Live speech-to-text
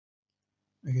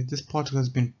Okay, this particle has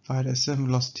been fired at a certain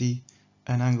velocity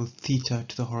and angle theta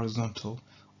to the horizontal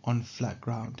on flat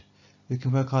ground. We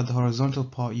can work out the horizontal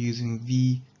part using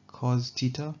v cos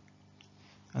theta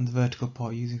and the vertical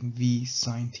part using v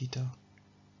sin theta.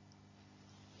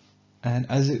 And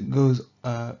as it goes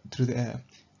through the air,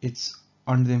 it's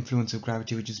under the influence of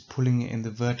gravity, which is pulling it in the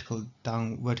vertical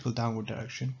downward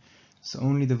direction. So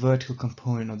only the vertical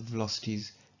component of the velocity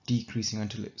is decreasing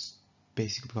until it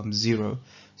basically becomes zero.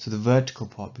 So the vertical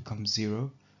part becomes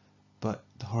zero, but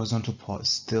the horizontal part is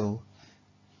still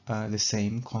the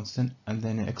same, constant, and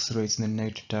then it accelerates in the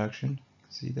negative direction.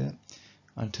 See that?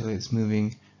 Until it's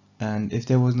moving, and if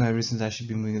there was no resistance, I should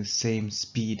be moving at the same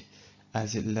speed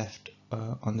as it left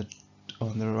on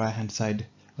the right hand side,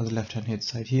 or the left hand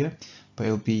side here, but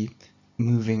it'll be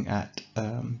moving at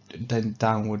the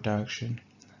downward direction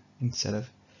instead of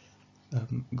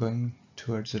going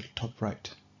towards the top right.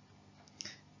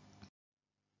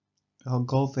 Our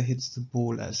golfer hits the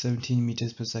ball at 17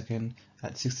 meters per second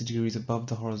at 60 degrees above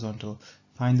the horizontal.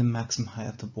 Find the maximum height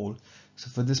of the ball. So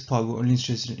for this part, we're only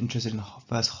interested in the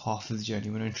first half of the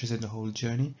journey. We're not interested in the whole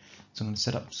journey. So I'm going to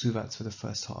set up SUVATs for the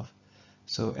first half.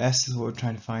 So S is what we're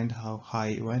trying to find, how high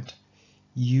it went.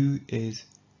 U is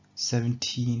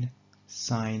 17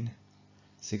 sine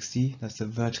 60. That's the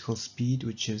vertical speed,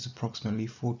 which is approximately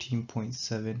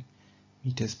 14.7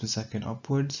 meters per second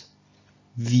upwards.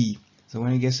 V. So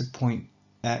when it gets to point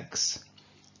X,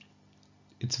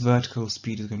 its vertical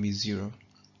speed is going to be 0.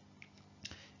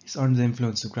 It's under the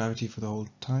influence of gravity for the whole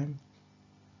time.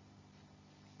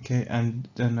 Okay, and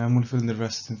then I'm going to fill in the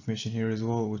rest of the information here as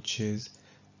well, which is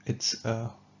its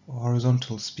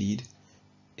horizontal speed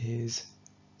is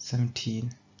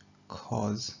 17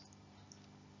 cos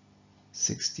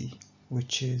 60,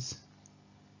 which is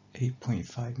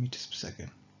 8.5 meters per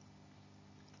second.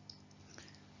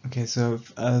 Okay, so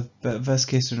best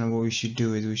case scenario, what we should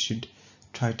do is we should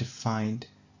try to find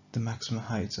the maximum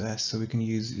height, so S. So we can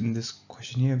use, in this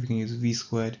question here, we can use v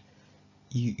squared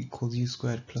u equals u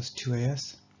squared plus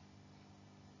 2as.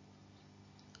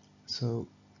 So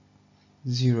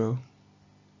 0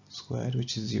 squared,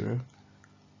 which is 0,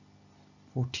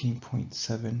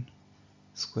 14.7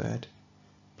 squared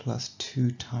plus 2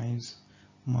 times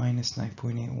minus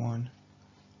 9.81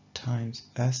 times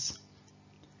s.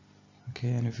 Okay,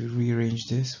 and if we rearrange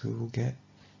this, we will get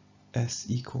s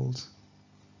equals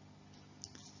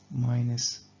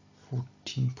minus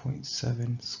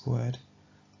 14.7 squared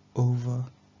over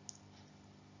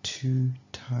 2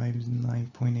 times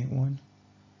 9.81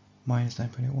 minus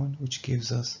 9.81, which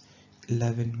gives us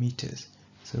 11 meters.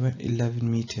 So we went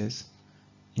 11 meters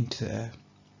into the air.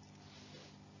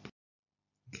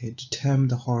 Okay, determine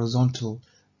the horizontal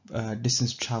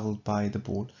distance traveled by the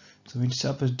ball. So we need to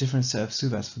set up a different set of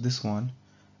SUVATs for this one,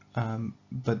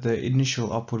 but the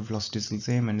initial upward velocity is the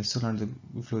same and it's still under the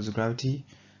influence of gravity,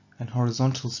 and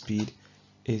horizontal speed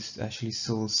is actually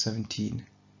still 17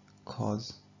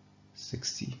 cos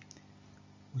 60,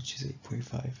 which is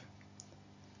 8.5.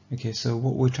 Okay, so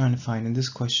what we're trying to find in this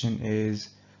question is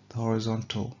the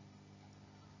horizontal,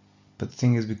 but the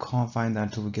thing is we can't find that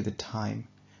until we get the time.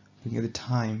 We can get the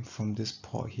time from this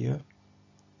part here,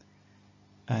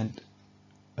 and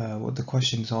what the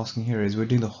question is asking here is we're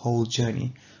doing the whole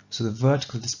journey. So the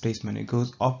vertical displacement, it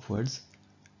goes upwards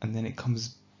and then it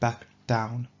comes back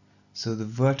down. So the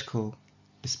vertical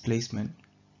displacement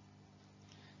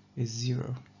is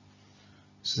 0.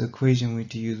 So the equation we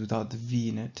need to use without the v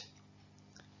in it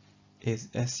is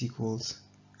s equals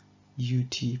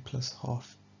ut plus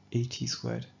half at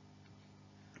squared.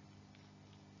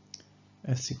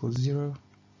 S equals 0,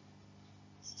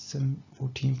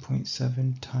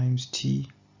 14.7 times t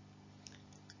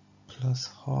plus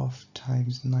half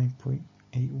times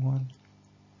 9.81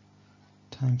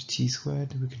 times t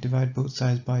squared. We can divide both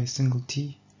sides by a single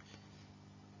t,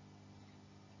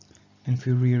 and if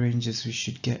we rearrange this, we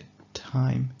should get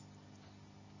time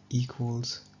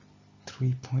equals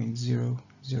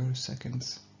 3.00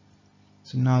 seconds.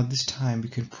 So now this time we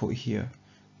can put here,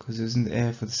 because it was in the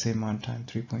air for the same amount of time,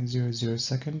 3.00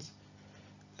 seconds,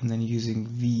 and then using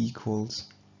v equals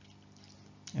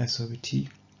s over t.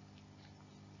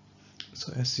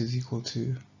 So s is equal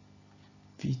to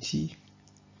vt,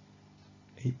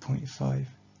 8.5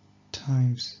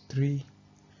 times 3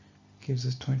 gives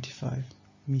us 25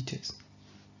 meters.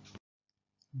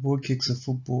 The ball kicks a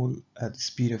football at the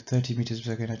speed of 30 meters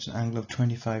per second at an angle of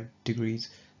 25 degrees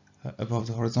above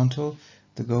the horizontal.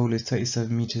 The goal is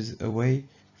 37 meters away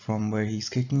from where he's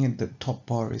kicking it. The top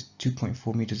bar is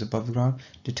 2.4 meters above the ground.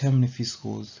 Determine if he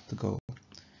scores the goal.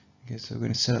 Okay, so we're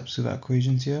going to set up SUVAT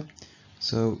equations here.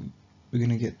 So we're going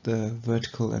to get the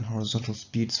vertical and horizontal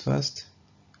speeds first.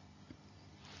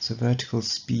 So vertical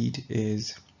speed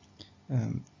is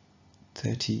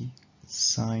 30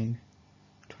 sine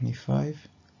 25,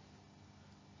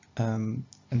 and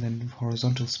then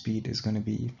horizontal speed is going to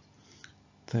be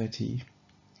 30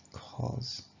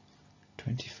 cos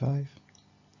 25.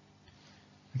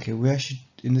 Okay, we actually,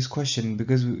 in this question,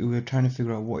 because we're trying to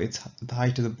figure out what the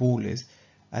height of the ball is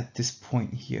at this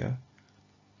point here,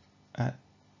 at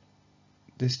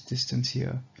this distance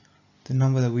here, the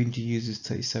number that we need to use is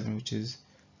 37, which is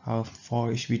how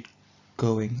far it should be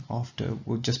going after,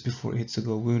 or just before it hits the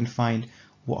goal. We want to find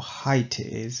what height it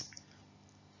is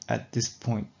at this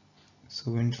point.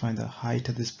 So we're going to find the height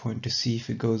at this point to see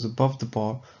if it goes above the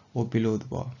bar or below the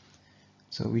bar.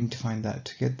 So we need to find that.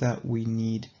 To get that, we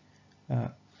need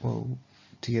to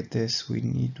get this, we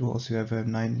need to also have a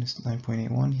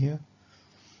 9.81 here,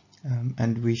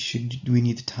 and we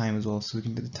need the time as well. So we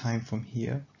can get the time from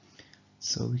here.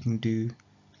 So we can do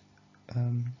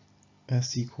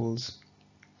S equals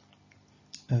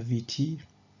Vt.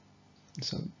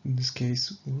 So in this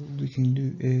case, what we can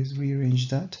do is rearrange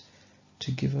that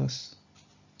to give us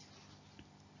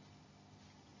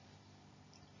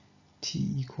T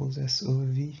equals S over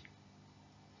V.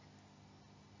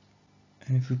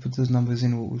 And if we put those numbers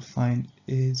in, what we'll find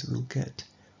is we'll get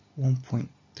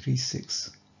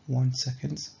 1.361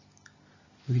 seconds.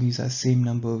 We can use that same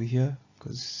number over here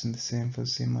because it's in the same for the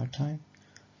same amount of time.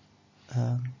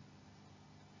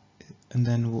 And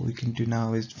then what we can do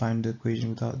now is find the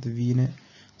equation without the V in it.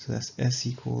 So that's S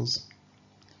equals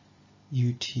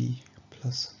UT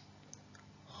plus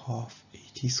half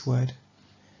AT squared.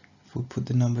 If we put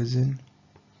the numbers in,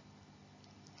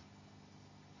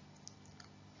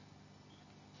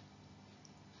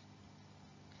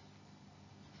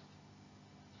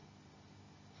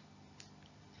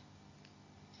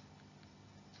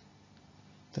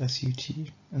 that's UT,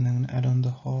 and then I'm going to add on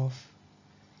the half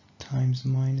times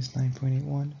minus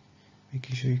 9.81,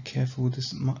 making sure you're careful with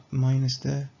this minus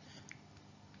there.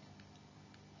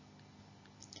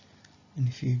 And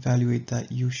if you evaluate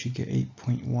that, you should get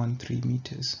 8.13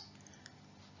 meters.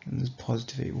 And this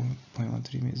positive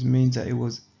 8.13 meters means that it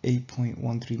was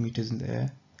 8.13 meters in the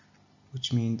air,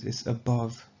 which means it's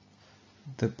above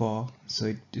the bar, so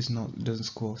it doesn't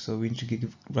score. So we need to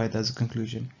write that as a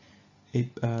conclusion.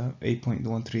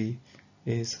 8.13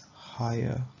 is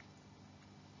higher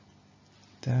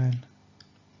than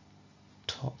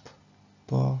top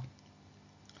bar,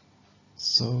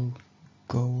 so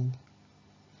goal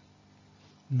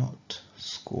not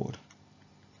scored.